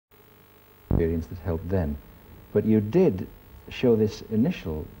experience that helped then. But you did show this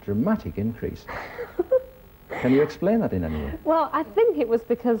initial dramatic increase. Can you explain that in any way? Well, I think it was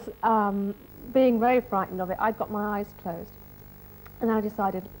because, being very frightened of it, I'd got my eyes closed. And I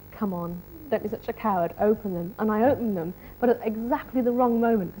decided, come on, don't be such a coward, open them. And I opened them, but at exactly the wrong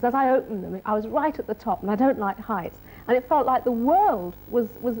moment, because as I opened them, I was right at the top, and I don't like heights. And it felt like the world was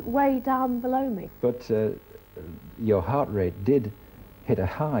way down below me. But your heart rate did hit a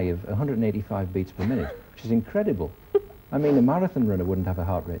high of 185 beats per minute, which is incredible. I mean, a marathon runner wouldn't have a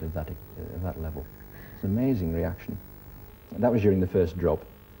heart rate of that level. It's an amazing reaction. And that was during the first drop,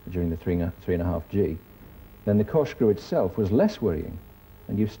 during the 3.5 G. Then the corkscrew itself was less worrying,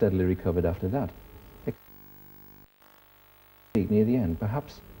 and you steadily recovered after that. Near the end,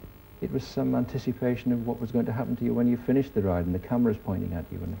 perhaps it was some anticipation of what was going to happen to you when you finished the ride and the cameras pointing at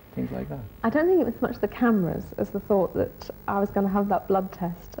you and things like that. I don't think it was so much the cameras as the thought that I was going to have that blood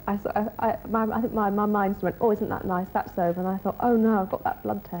test. I think my mind went, oh, isn't that nice, that's over. And I thought, oh no, I've got that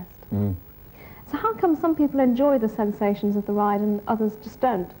blood test. Mm. So how come some people enjoy the sensations of the ride and others just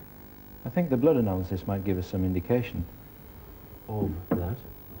don't? I think the blood analysis might give us some indication of that.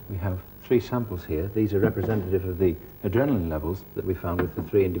 We have 3 samples here. These are representative of the adrenaline levels that we found with the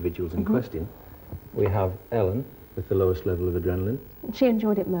 3 individuals in question. We have Ellen with the lowest level of adrenaline. She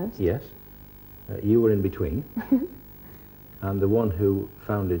enjoyed it most. Yes. You were in between. And the one who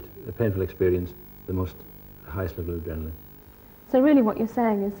found it a painful experience, the highest level of adrenaline. So really what you're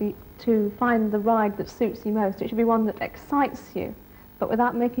saying is to find the ride that suits you most. It should be one that excites you, but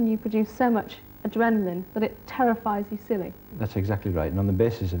without making you produce so much adrenaline that it terrifies you silly. That's exactly right. And on the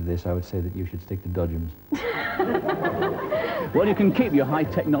basis of this, I would say that you should stick to dodgems. Well, you can keep your high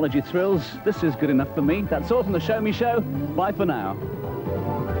technology thrills. This is good enough for me. That's all from the Show Me Show. Bye for now.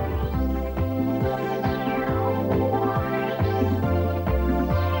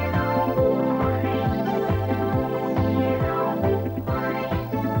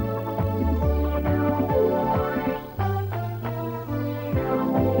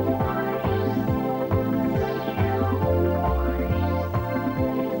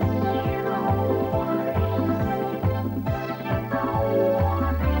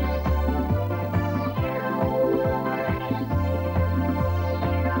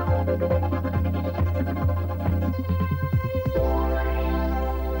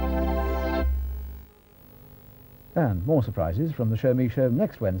 And more surprises from the Show Me Show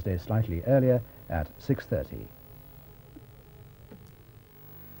next Wednesday, slightly earlier, at 6:30.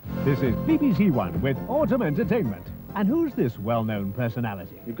 This is BBC1 with Autumn Entertainment. And who's this well-known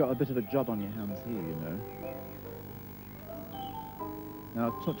personality? You've got a bit of a job on your hands here, you know. Now,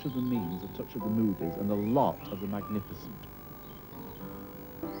 a touch of the means, a touch of the movies, and a lot of the magnificent.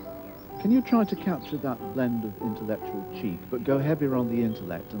 Can you try to capture that blend of intellectual cheek, but go heavier on the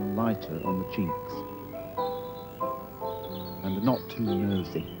intellect and lighter on the cheeks? And not too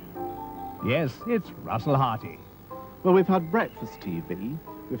nosy. Yes, it's Russell Harty. Well, we've had breakfast TV,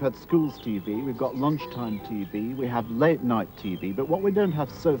 we've had schools TV, we've got lunchtime TV, we have late night TV, but what we don't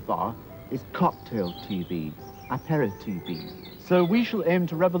have so far is cocktail TV, aperitif. So we shall aim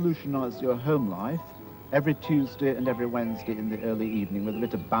to revolutionize your home life every Tuesday and every Wednesday in the early evening with a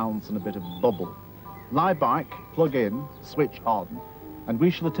bit of bounce and a bit of bubble. Lie back, plug in, switch on, and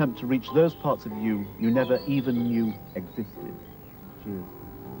we shall attempt to reach those parts of you never even knew existed. Cheers.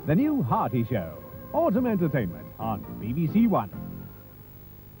 The new Harty Show, Autumn Entertainment on BBC1.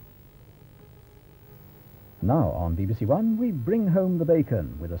 Now on BBC1, we bring home the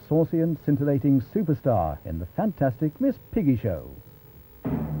bacon with a saucy and scintillating superstar in the Fantastic Miss Piggy Show.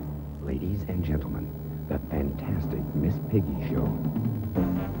 Ladies and gentlemen, the Fantastic Miss Piggy Show.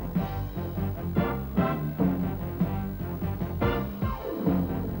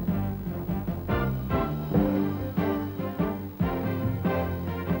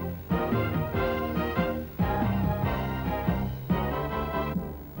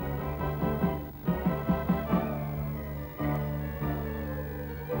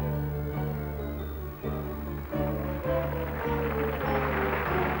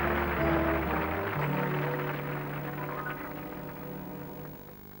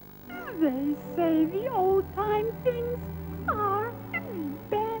 They say the old-time things are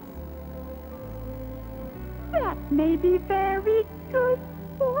best. That may be very good,